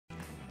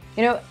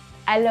You know,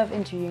 I love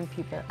interviewing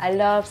people. I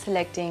love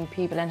selecting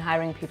people and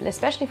hiring people,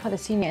 especially for the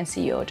senior and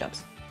CEO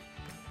jobs.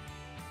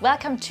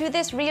 Welcome to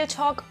this real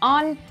talk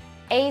on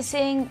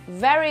acing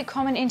very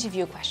common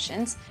interview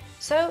questions.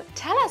 So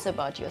tell us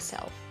about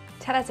yourself.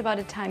 Tell us about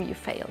a time you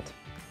failed.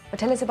 Or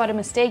tell us about a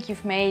mistake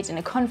you've made and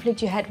a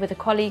conflict you had with a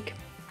colleague.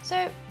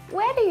 So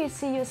where do you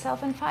see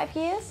yourself in 5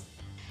 years?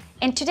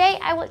 And today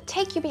I will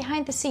take you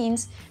behind the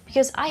scenes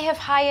because I have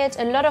hired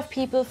a lot of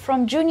people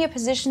from junior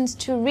positions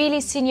to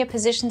really senior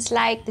positions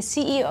like the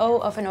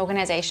CEO of an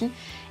organization.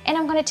 And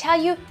I'm going to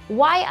tell you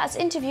why us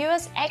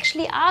interviewers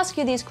actually ask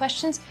you these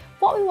questions,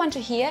 what we want to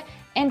hear,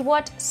 and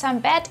what some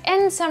bad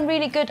and some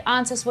really good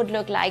answers would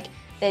look like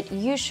that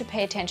you should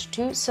pay attention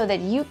to so that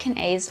you can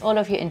ace all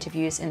of your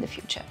interviews in the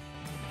future.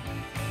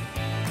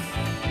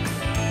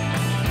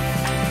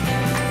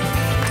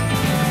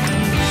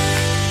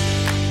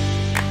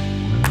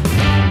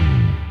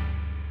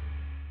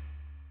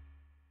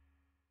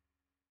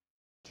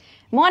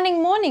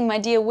 Morning, morning, my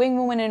dear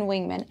Wingwomen and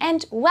Wingmen,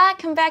 and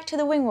welcome back to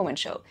the Wingwoman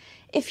Show.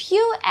 If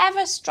you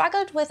ever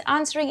struggled with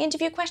answering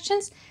interview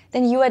questions,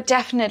 then you are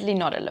definitely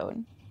not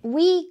alone.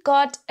 We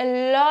got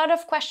a lot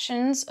of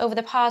questions over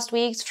the past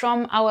weeks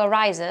from our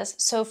risers,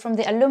 so from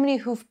the alumni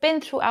who've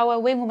been through our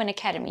Wingwoman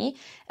Academy,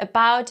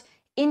 about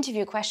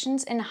interview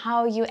questions and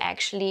how you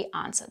actually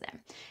answer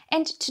them.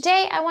 And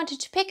today I wanted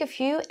to pick a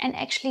few and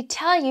actually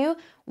tell you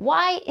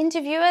why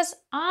interviewers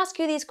ask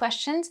you these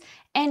questions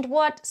and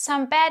what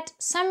some bad,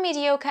 some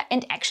mediocre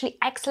and actually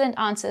excellent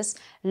answers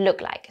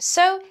look like.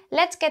 So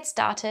let's get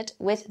started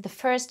with the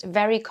first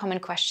very common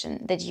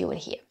question that you will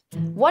hear.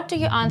 What do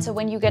you answer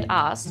when you get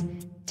asked,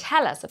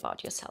 tell us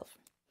about yourself?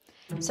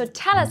 So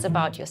tell us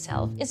about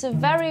yourself is a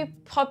very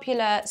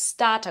popular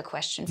starter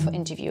question for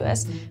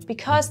interviewers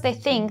because they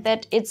think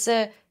that it's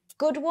a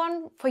good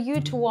one for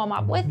you to warm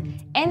up with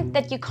and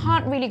that you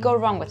can't really go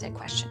wrong with that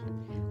question.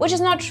 Which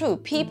is not true.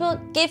 People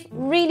give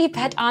really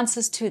bad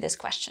answers to this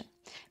question.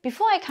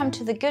 Before I come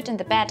to the good and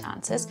the bad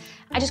answers,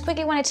 I just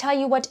quickly want to tell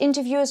you what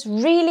interviewers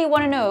really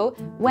want to know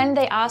when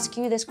they ask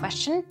you this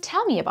question,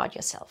 tell me about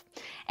yourself.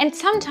 And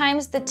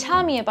sometimes the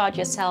tell me about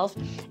yourself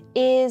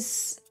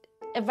is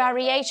a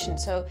variation.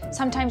 So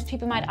sometimes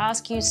people might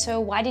ask you, so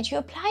why did you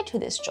apply to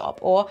this job?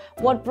 Or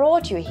what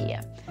brought you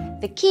here?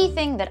 The key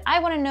thing that I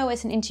want to know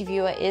as an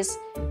interviewer is,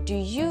 do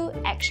you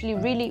actually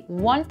really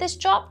want this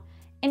job?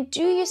 And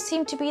do you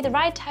seem to be the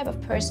right type of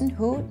person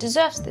who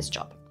deserves this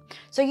job?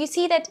 So you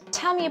see that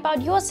tell me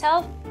about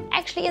yourself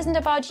actually isn't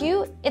about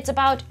you, it's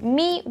about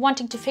me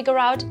wanting to figure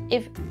out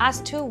if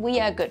us two, we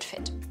are a good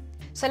fit.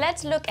 So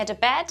let's look at a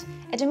bad,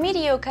 at a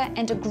mediocre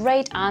and a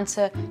great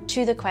answer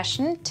to the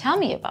question, tell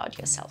me about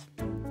yourself.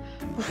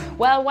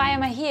 Well, why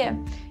am I here?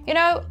 You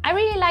know, I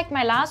really liked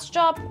my last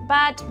job,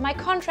 but my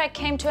contract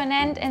came to an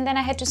end and then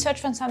I had to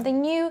search for something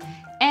new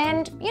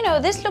and, you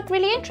know, this looked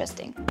really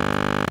interesting.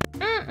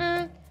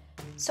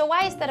 So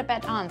why is that a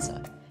bad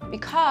answer?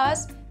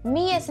 Because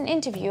me as an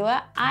interviewer,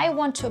 I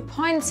want to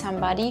appoint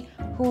somebody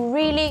who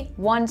really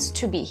wants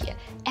to be here,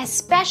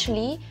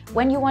 especially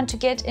when you want to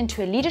get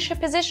into a leadership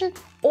position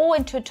or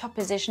into a top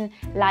position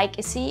like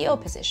a CEO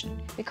position.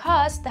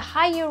 Because the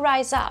higher you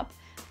rise up,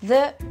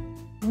 the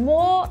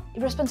more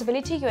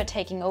responsibility you are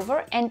taking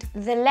over and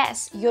the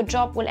less your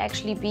job will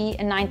actually be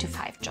a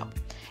 9-to-5 job.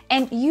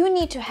 And you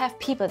need to have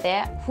people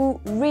there who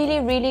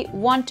really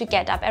want to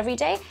get up every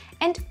day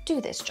and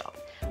do this job.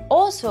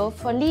 Also,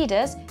 for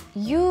leaders,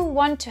 you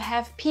want to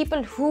have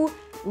people who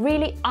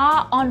really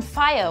are on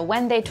fire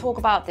when they talk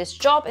about this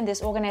job in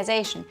this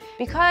organization,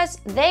 because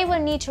they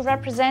will need to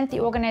represent the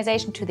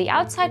organization to the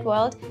outside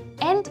world.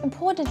 And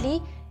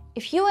importantly,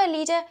 if you are a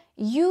leader,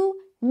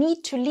 you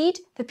need to lead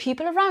the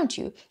people around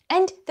you.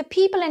 And the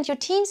people and your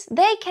teams,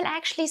 they can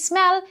actually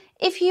smell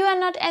if you are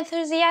not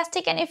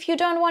enthusiastic and if you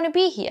don't want to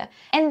be here.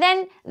 And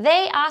then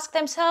they ask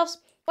themselves,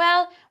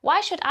 well,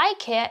 why should I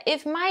care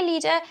if my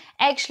leader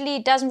actually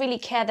doesn't really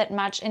care that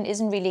much and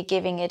isn't really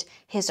giving it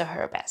his or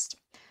her best?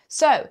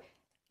 So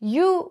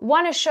you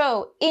want to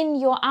show in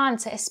your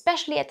answer,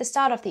 especially at the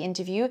start of the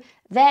interview,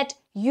 that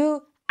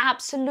you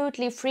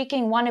absolutely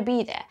freaking want to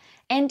be there.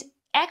 And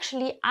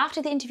actually,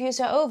 after the interviews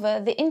are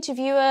over, the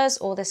interviewers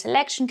or the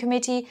selection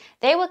committee,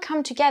 they will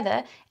come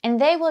together and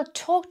they will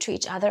talk to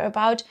each other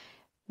about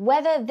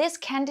whether this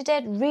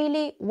candidate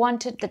really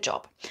wanted the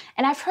job.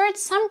 And I've heard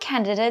some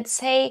candidates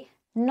say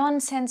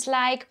nonsense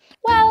like,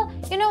 well,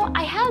 you know,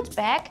 I held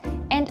back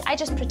and I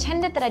just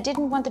pretended that I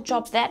didn't want the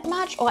job that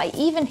much, or I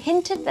even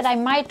hinted that I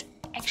might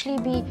actually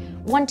be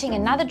wanting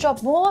another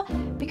job more,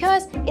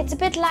 because it's a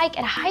bit like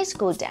at a high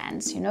school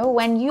dance, you know,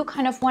 when you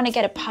kind of want to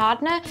get a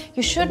partner,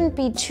 you shouldn't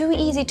be too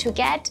easy to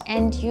get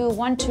and you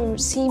want to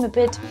seem a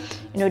bit,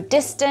 you know,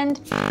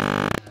 distant.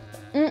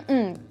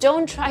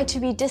 Don't try to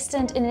be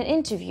distant in an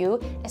interview,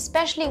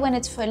 especially when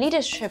it's for a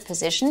leadership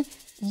position.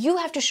 You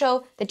have to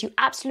show that you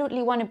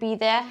absolutely want to be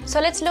there.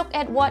 So let's look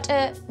at what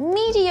a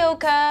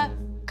mediocre,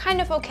 kind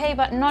of okay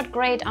but not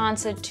great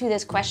answer to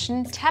this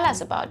question, tell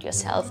us about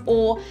yourself,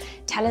 or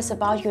tell us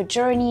about your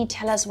journey,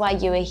 tell us why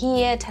you are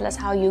here, tell us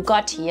how you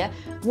got here,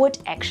 would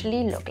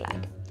actually look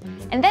like.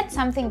 And that's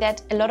something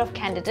that a lot of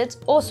candidates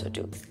also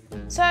do.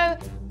 So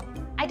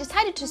I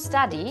decided to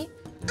study.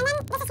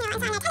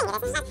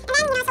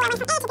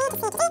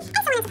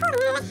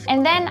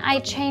 And then I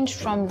changed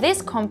from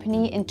this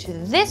company into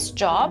this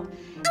job.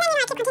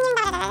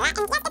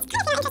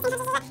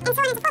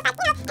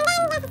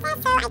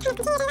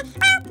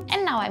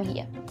 And now I'm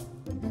here.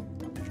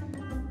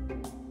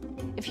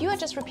 If you are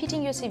just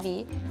repeating your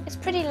CV, it's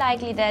pretty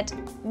likely that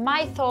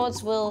my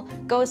thoughts will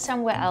go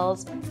somewhere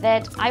else,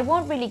 that I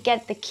won't really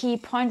get the key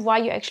point why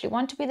you actually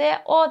want to be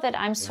there, or that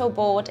I'm so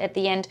bored at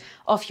the end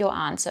of your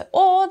answer,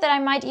 or that I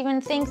might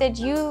even think that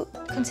you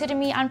consider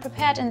me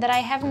unprepared and that I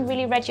haven't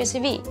really read your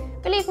CV.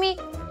 Believe me,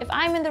 if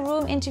I'm in the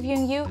room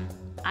interviewing you,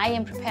 I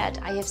am prepared.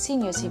 I have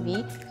seen your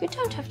CV. You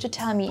don't have to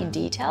tell me in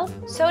detail.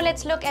 So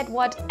let's look at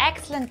what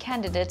excellent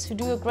candidates who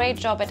do a great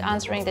job at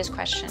answering this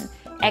question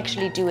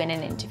actually do in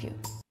an interview.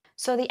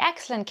 So the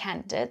excellent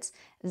candidates,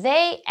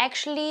 they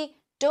actually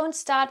don't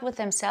start with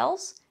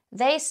themselves.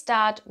 They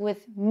start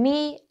with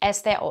me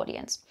as their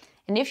audience.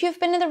 And if you've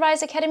been in the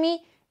Rise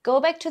Academy, go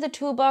back to the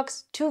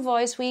toolbox, to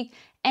Voice Week,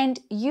 and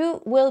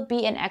you will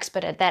be an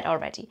expert at that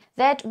already.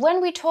 That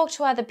when we talk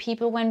to other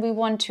people, when we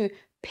want to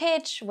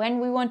pitch, when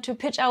we want to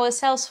pitch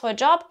ourselves for a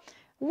job,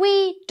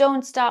 we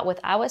don't start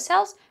with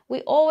ourselves.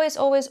 We always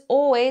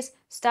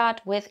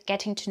start with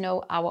getting to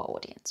know our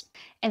audience.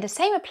 And the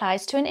same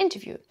applies to an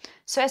interview.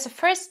 So as a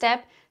first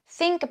step,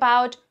 think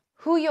about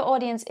who your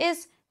audience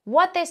is,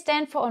 what they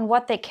stand for, and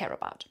what they care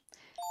about.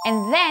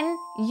 And then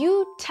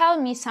you tell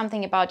me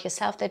something about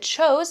yourself that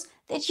shows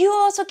that you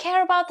also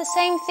care about the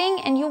same thing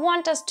and you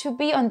want us to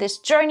be on this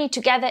journey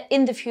together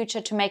in the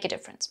future to make a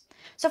difference.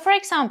 So for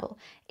example,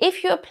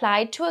 if you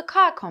applied to a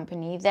car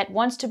company that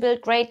wants to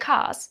build great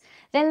cars,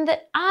 then the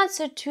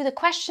answer to the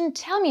question,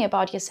 tell me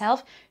about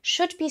yourself,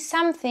 should be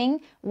something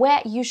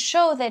where you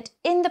show that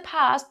in the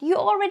past you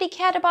already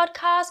cared about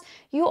cars,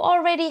 you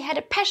already had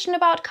a passion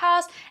about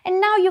cars, and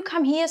now you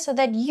come here so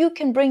that you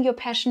can bring your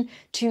passion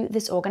to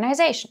this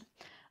organization.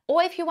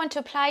 Or if you want to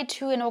apply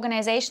to an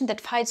organization that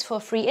fights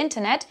for free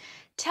internet,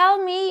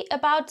 tell me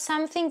about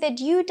something that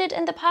you did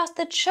in the past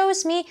that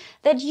shows me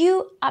that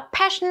you are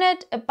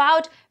passionate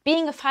about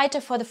being a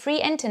fighter for the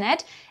free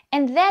internet.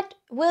 And that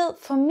will,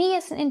 for me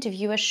as an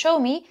interviewer, show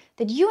me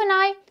that you and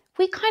I,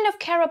 we kind of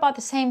care about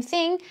the same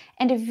thing.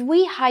 And if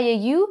we hire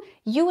you,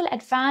 you will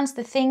advance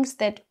the things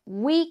that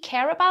we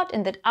care about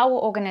and that our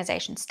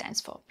organization stands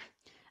for.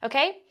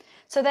 Okay?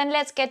 So then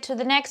let's get to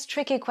the next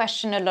tricky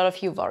question a lot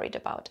of you worried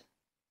about.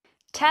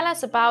 Tell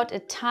us about a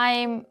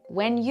time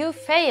when you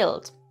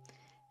failed.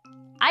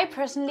 I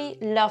personally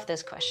love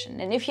this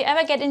question, and if you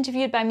ever get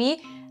interviewed by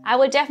me, I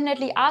will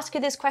definitely ask you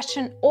this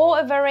question or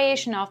a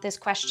variation of this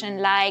question,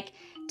 like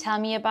tell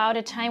me about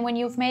a time when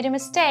you've made a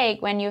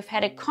mistake, when you've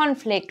had a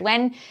conflict,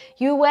 when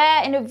you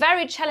were in a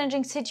very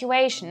challenging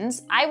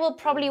situations. I will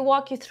probably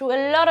walk you through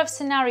a lot of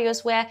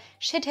scenarios where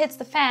shit hits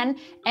the fan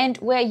and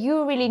where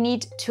you really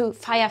need to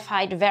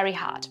firefight very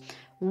hard.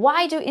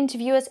 Why do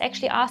interviewers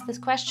actually ask this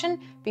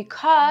question?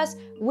 Because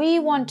we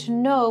want to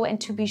know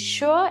and to be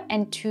sure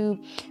and to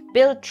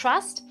build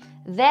trust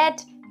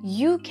that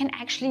you can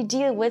actually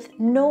deal with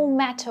no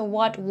matter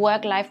what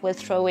work life will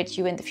throw at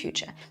you in the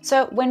future.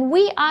 So when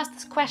we ask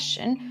this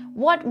question,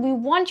 what we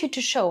want you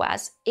to show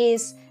us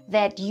is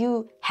that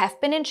you have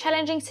been in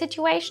challenging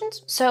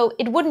situations, so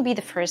it wouldn't be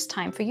the first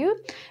time for you.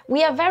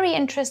 We are very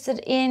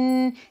interested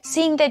in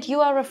seeing that you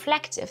are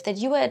reflective, that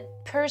you are a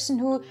person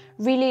who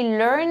really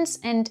learns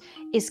and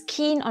is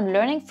keen on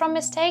learning from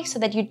mistakes so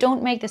that you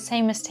don't make the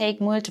same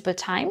mistake multiple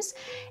times.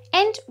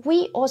 And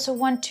we also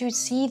want to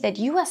see that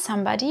you are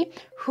somebody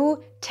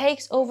who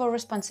takes over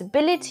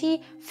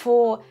responsibility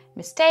for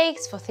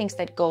mistakes, for things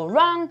that go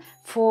wrong,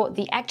 for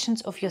the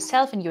actions of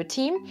yourself and your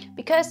team,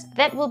 because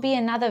that will be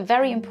another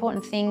very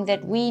important thing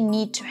that we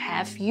need to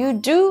have you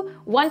do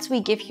once we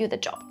give you the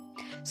job.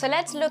 So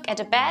let's look at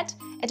a bad,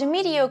 at a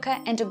mediocre,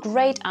 and a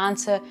great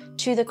answer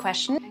to the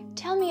question,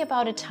 tell me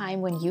about a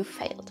time when you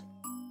failed.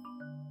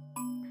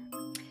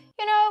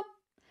 You know,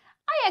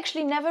 I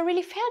actually never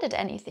really failed at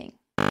anything.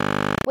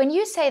 When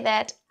you say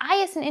that,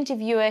 I as an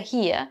interviewer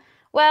hear,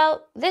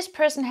 well, this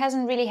person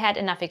hasn't really had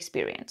enough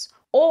experience.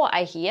 Or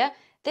I hear,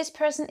 this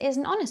person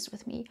isn't honest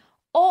with me.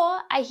 Or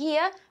I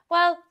hear,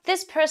 well,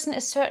 this person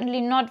is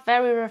certainly not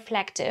very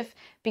reflective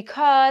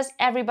because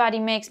everybody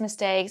makes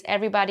mistakes,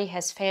 everybody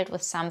has failed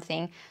with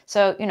something.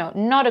 So,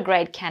 not a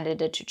great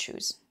candidate to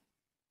choose.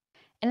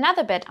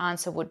 Another bad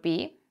answer would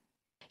be,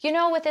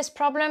 with this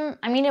problem,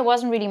 it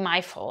wasn't really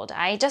my fault.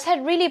 I just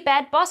had really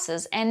bad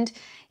bosses and,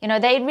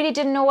 they really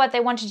didn't know what they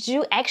wanted to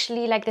do.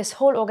 Actually, like this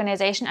whole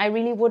organization, I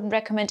really wouldn't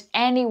recommend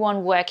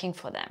anyone working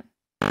for them.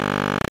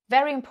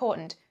 Very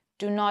important,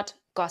 do not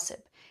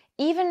gossip.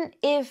 Even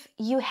if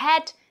you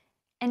had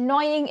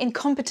annoying,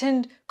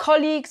 incompetent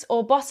colleagues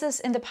or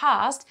bosses in the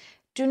past,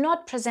 do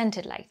not present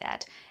it like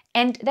that.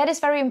 And that is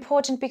very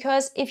important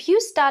because if you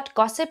start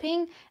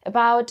gossiping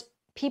about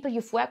people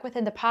you've worked with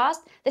in the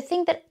past, the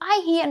thing that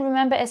I hear and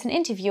remember as an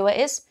interviewer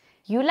is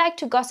you like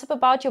to gossip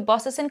about your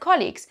bosses and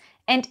colleagues.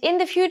 And in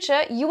the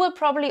future, you will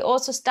probably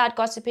also start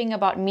gossiping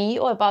about me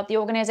or about the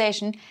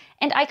organization,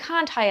 and I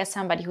can't hire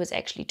somebody who's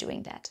actually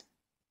doing that.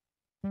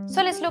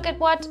 So let's look at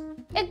what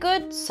a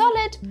good,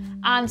 solid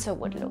answer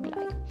would look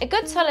like. A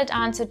good, solid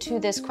answer to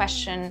this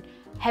question,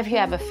 have you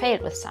ever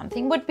failed with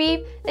something, would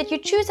be that you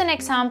choose an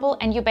example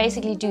and you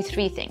basically do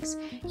three things.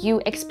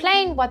 You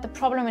explain what the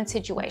problem and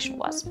situation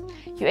was.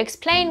 You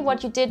explain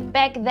what you did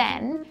back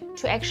then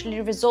to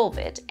actually resolve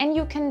it. And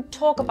you can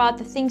talk about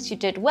the things you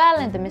did well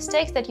and the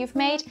mistakes that you've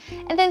made.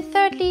 And then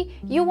thirdly,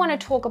 you want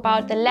to talk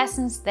about the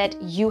lessons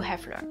that you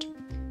have learned.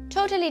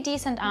 Totally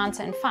decent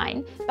answer and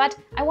fine, but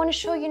I want to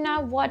show you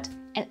now what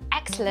an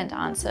excellent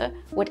answer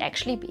would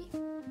actually be.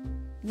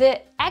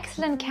 The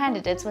excellent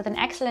candidates with an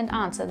excellent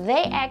answer,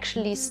 they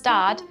actually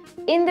start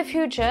in the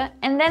future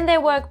and then they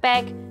work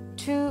back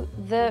to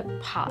the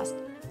past.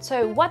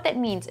 So what that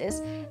means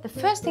is the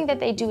first thing that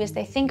they do is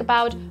they think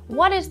about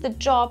what is the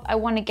job I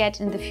want to get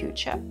in the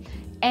future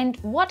and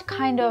what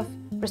kind of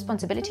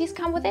responsibilities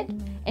come with it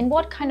and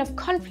what kind of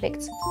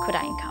conflicts could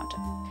I encounter.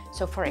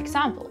 So for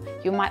example,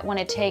 you might want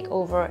to take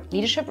over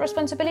leadership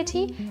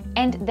responsibility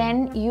and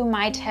then you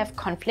might have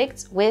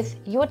conflicts with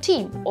your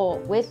team or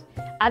with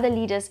other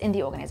leaders in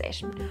the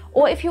organization.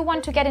 Or if you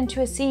want to get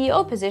into a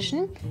CEO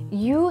position,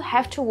 you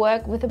have to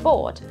work with a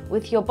board,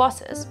 with your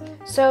bosses.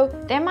 So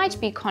there might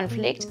be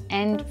conflict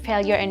and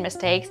failure and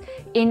mistakes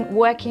in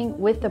working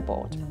with the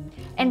board.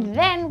 And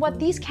then what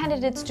these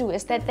candidates do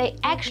is that they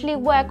actually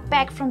work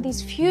back from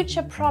these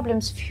future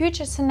problems,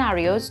 future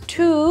scenarios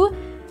to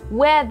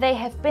where they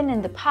have been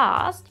in the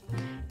past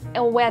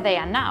or where they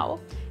are now.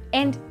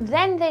 And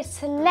then they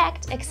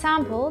select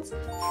examples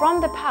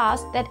from the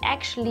past that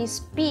actually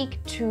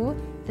speak to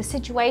the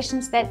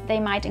situations that they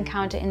might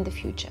encounter in the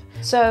future.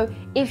 So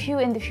if you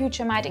in the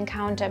future might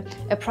encounter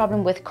a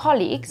problem with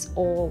colleagues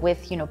or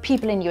with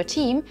people in your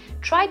team,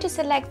 try to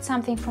select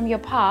something from your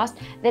past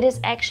that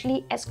is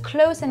actually as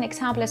close an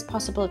example as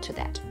possible to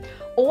that.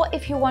 Or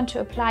if you want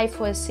to apply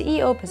for a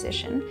CEO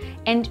position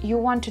and you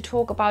want to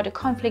talk about a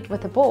conflict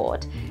with the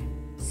board,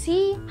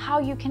 see how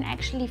you can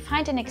actually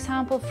find an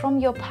example from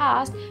your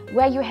past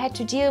where you had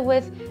to deal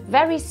with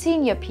very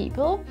senior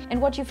people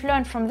and what you've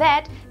learned from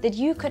that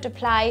you could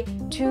apply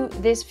to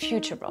this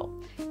future role.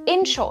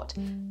 In short,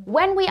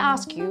 when we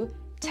ask you,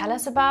 tell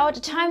us about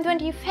a time when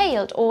you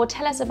failed, or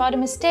tell us about a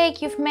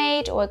mistake you've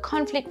made or a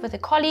conflict with a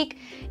colleague,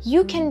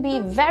 you can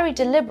be very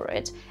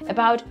deliberate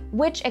about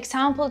which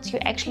examples you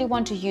actually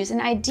want to use.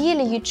 And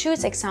ideally, you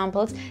choose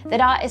examples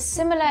that are as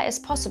similar as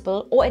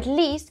possible, or at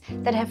least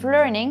that have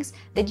learnings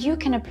that you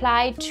can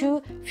apply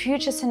to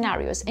future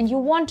scenarios. And you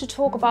want to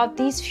talk about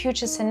these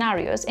future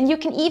scenarios. And you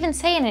can even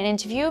say in an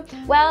interview,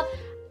 well,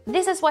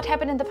 this is what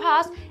happened in the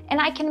past, and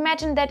I can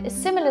imagine that a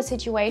similar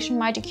situation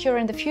might occur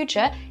in the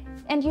future.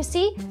 And you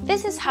see,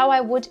 this is how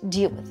I would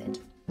deal with it.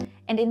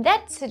 And in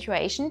that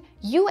situation,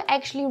 you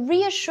actually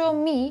reassure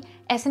me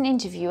as an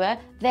interviewer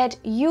that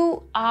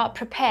you are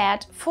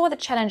prepared for the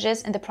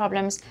challenges and the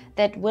problems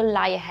that will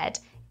lie ahead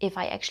if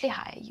I actually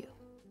hire you.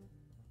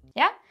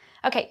 Yeah?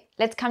 Okay,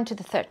 let's come to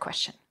the third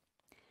question.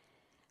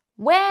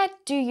 Where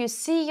do you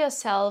see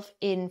yourself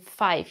in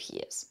 5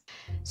 years?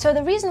 So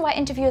the reason why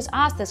interviewers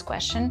ask this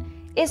question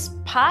is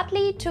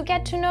partly to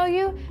get to know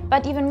you,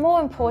 but even more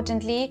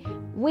importantly,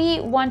 we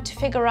want to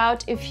figure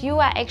out if you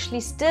are actually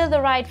still the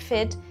right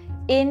fit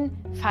in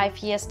 5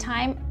 years'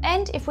 time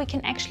and if we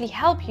can actually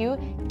help you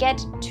get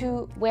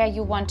to where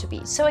you want to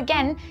be. So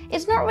again,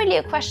 it's not really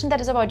a question that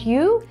is about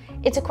you,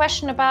 it's a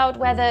question about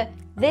whether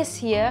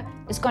this year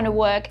is going to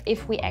work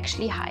if we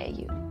actually hire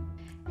you.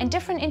 And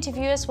different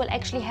interviewers will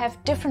actually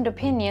have different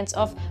opinions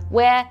of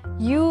where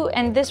you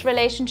and this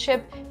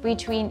relationship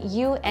between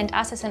you and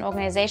us as an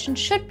organization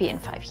should be in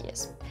 5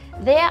 years.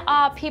 There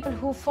are people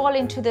who fall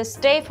into the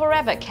stay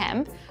forever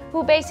camp,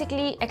 who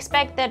basically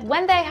expect that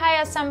when they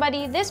hire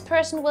somebody, this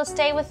person will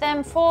stay with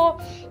them for,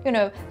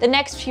 the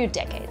next few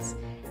decades.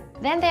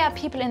 Then there are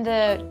people in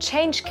the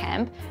change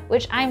camp,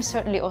 which I'm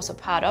certainly also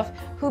part of,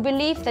 who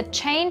believe that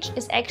change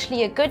is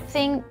actually a good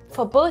thing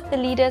for both the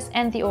leaders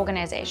and the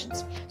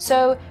organizations.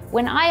 So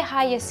when I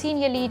hire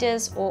senior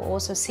leaders or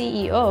also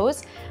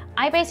CEOs,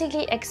 I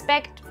basically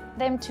expect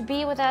them to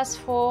be with us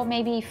for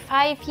maybe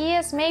 5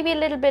 years, maybe a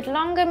little bit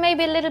longer,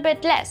 maybe a little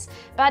bit less.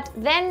 But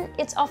then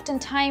it's often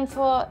time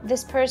for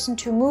this person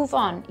to move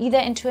on, either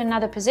into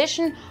another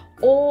position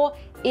or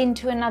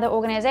into another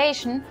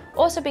organization.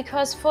 Also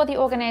because for the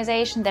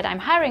organization that I'm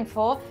hiring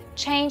for,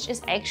 change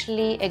is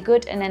actually a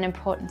good and an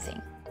important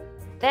thing.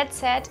 That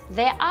said,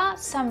 there are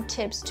some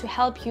tips to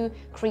help you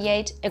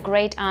create a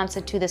great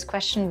answer to this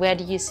question, where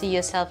do you see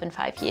yourself in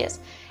 5 years?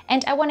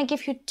 And I want to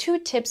give you 2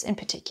 tips in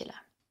particular.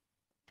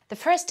 The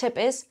first tip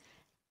is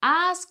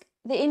ask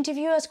the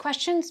interviewers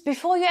questions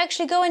before you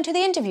actually go into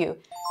the interview.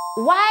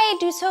 Why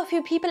do so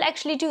few people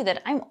actually do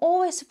that? I'm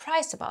always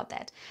surprised about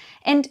that.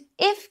 And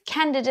if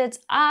candidates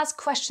ask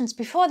questions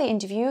before the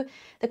interview,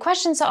 the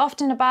questions are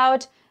often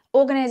about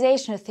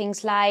organizational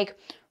things like,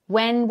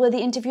 when will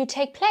the interview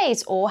take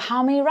place, or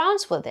how many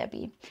rounds will there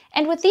be?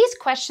 And with these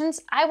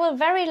questions, I will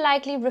very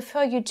likely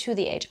refer you to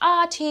the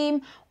HR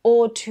team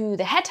or to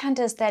the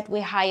headhunters that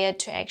we hired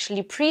to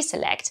actually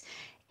pre-select.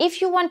 If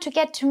you want to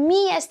get to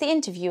me as the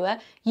interviewer,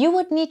 you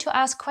would need to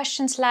ask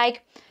questions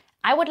like,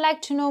 I would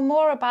like to know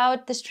more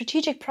about the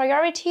strategic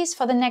priorities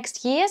for the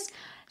next years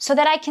so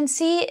that I can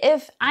see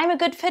if I'm a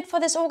good fit for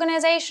this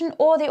organization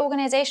or the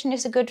organization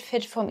is a good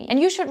fit for me. And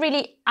you should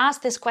really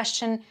ask this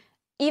question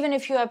even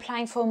if you're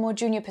applying for a more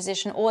junior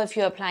position or if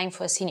you're applying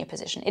for a senior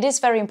position. It is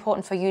very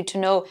important for you to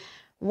know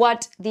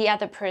what the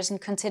other person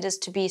considers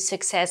to be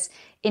success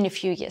in a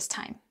few years'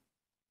 time.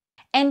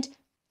 And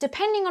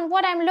depending on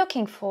what I'm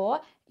looking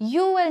for,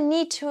 you will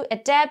need to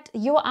adapt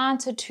your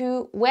answer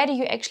to where do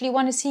you actually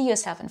want to see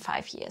yourself in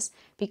 5 years.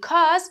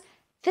 Because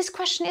this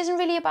question isn't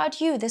really about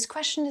you. This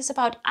question is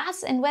about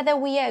us and whether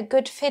we are a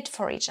good fit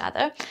for each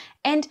other.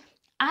 And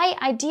I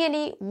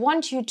ideally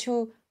want you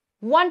to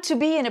want to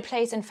be in a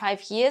place in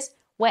 5 years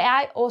where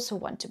I also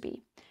want to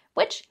be.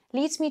 Which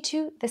leads me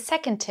to the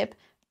second tip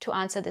to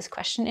answer this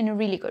question in a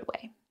really good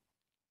way.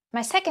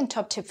 My second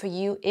top tip for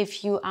you,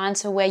 if you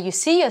answer where you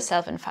see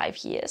yourself in 5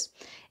 years,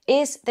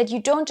 is that you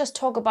don't just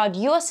talk about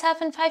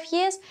yourself in 5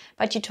 years,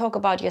 but you talk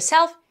about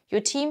yourself,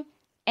 your team,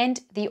 and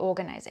the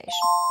organization.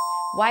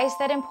 Why is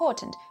that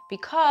important?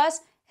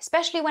 Because,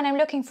 especially when I'm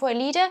looking for a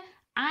leader,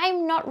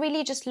 I'm not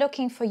really just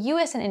looking for you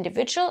as an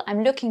individual,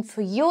 I'm looking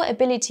for your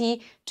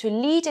ability to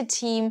lead a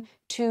team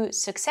to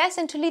success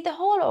and to lead the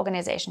whole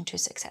organization to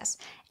success.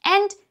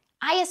 And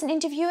I, as an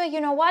interviewer, you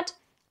know what?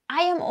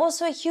 I am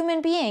also a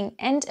human being,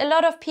 and a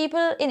lot of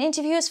people in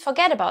interviews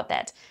forget about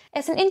that.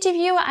 As an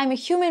interviewer, I'm a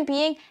human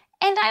being,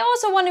 and I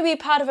also want to be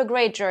part of a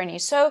great journey.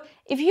 So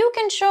if you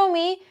can show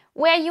me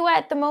where you are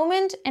at the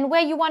moment and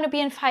where you want to be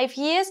in 5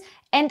 years,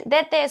 and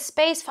that there's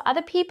space for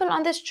other people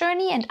on this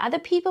journey and other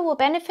people will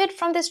benefit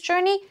from this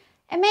journey,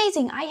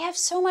 amazing. I have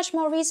so much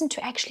more reason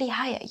to actually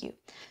hire you.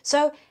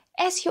 So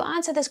as you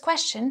answer this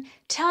question,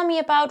 tell me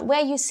about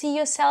where you see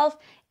yourself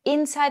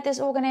inside this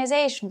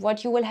organization,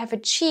 what you will have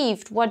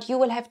achieved, what you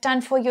will have done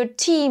for your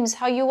teams,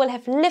 how you will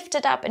have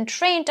lifted up and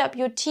trained up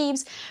your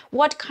teams,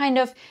 what kind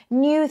of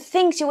new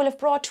things you will have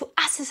brought to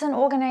us as an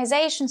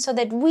organization so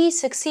that we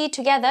succeed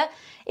together.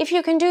 If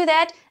you can do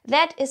that,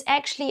 that is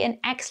actually an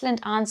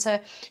excellent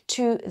answer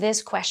to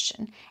this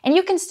question. And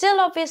you can still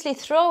obviously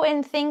throw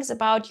in things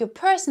about your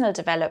personal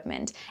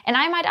development. And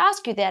I might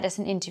ask you that as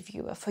an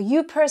interviewer. For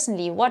you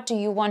personally, what do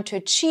you want to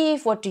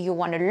achieve? What do you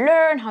want to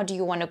learn? How do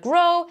you want to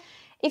grow?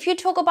 If you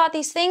talk about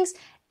these things,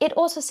 it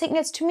also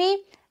signals to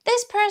me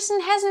this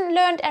person hasn't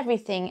learned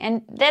everything,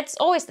 and that's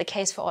always the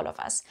case for all of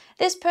us.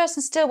 This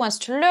person still wants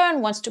to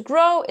learn, wants to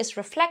grow, is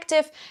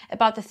reflective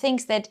about the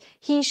things that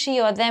he,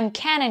 she, or them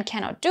can and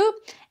cannot do.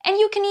 And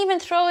you can even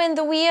throw in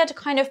the weird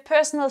kind of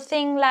personal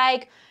thing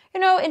like,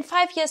 you know, in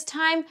 5 years'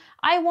 time,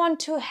 I want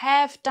to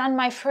have done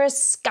my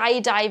first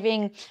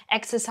skydiving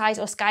exercise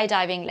or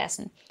skydiving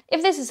lesson.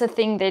 If this is a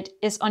thing that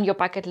is on your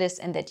bucket list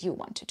and that you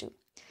want to do.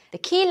 The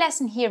key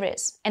lesson here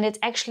is, and it's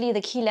actually the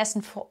key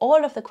lesson for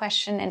all of the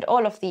question and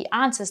all of the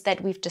answers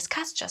that we've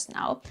discussed just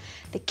now,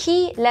 the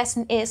key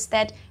lesson is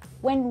that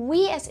when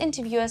we as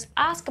interviewers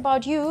ask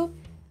about you,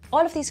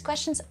 all of these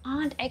questions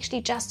aren't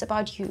actually just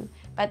about you,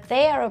 but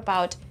they are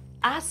about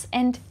us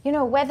and, you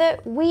know, whether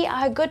we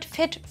are a good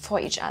fit for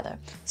each other.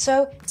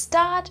 So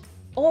start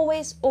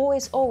always,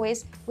 always,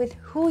 always with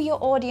who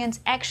your audience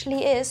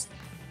actually is,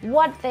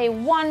 what they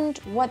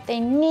want, what they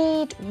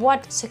need,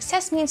 what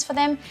success means for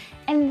them,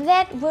 and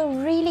that will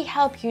really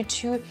help you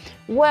to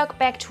work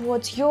back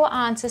towards your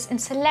answers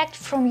and select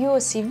from your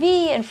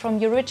CV and from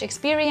your rich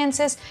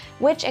experiences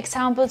which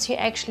examples you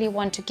actually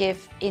want to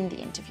give in the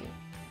interview.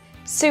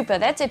 Super,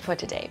 that's it for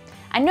today.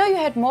 I know you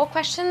had more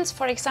questions.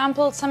 For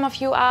example, some of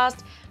you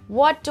asked,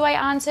 what do I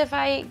answer if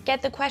I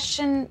get the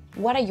question,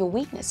 what are your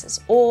weaknesses?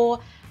 Or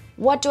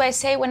what do I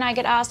say when I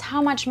get asked,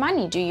 how much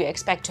money do you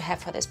expect to have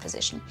for this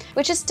position?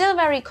 Which is still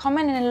very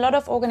common in a lot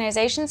of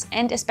organizations,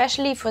 and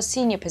especially for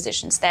senior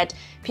positions, that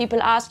people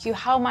ask you,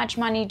 how much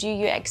money do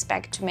you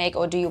expect to make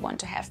or do you want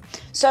to have?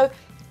 So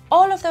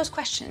all of those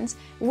questions,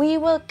 we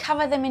will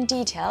cover them in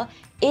detail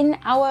in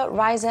our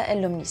Riser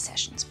alumni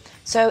sessions.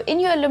 So in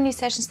your alumni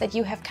sessions that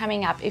you have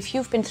coming up, if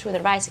you've been through the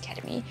Rise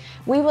Academy,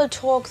 we will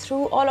talk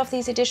through all of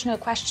these additional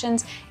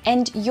questions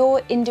and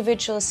your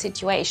individual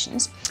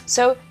situations.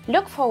 So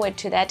look forward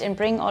to that and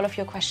bring all of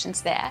your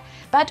questions there.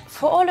 But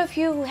for all of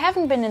you who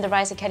haven't been in the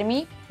Rise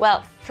Academy,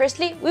 well,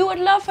 firstly, we would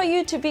love for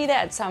you to be there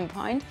at some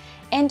point.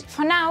 And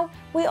for now,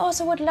 we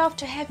also would love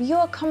to have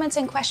your comments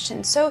and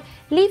questions. So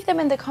leave them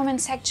in the comment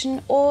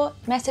section or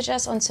message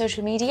us on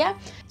social media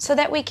so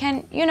that we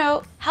can,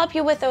 help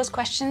you with those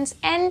questions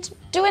and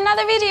do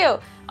another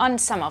video on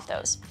some of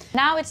those.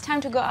 Now it's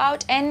time to go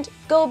out and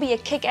go be a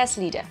kick-ass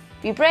leader.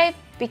 Be brave,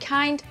 be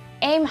kind,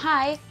 aim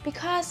high,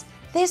 because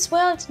this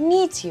world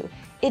needs you.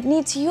 It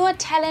needs your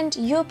talent,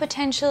 your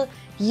potential,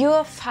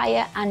 your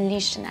fire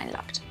unleashed and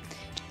unlocked.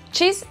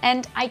 Cheers,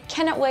 and I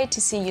cannot wait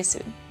to see you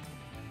soon.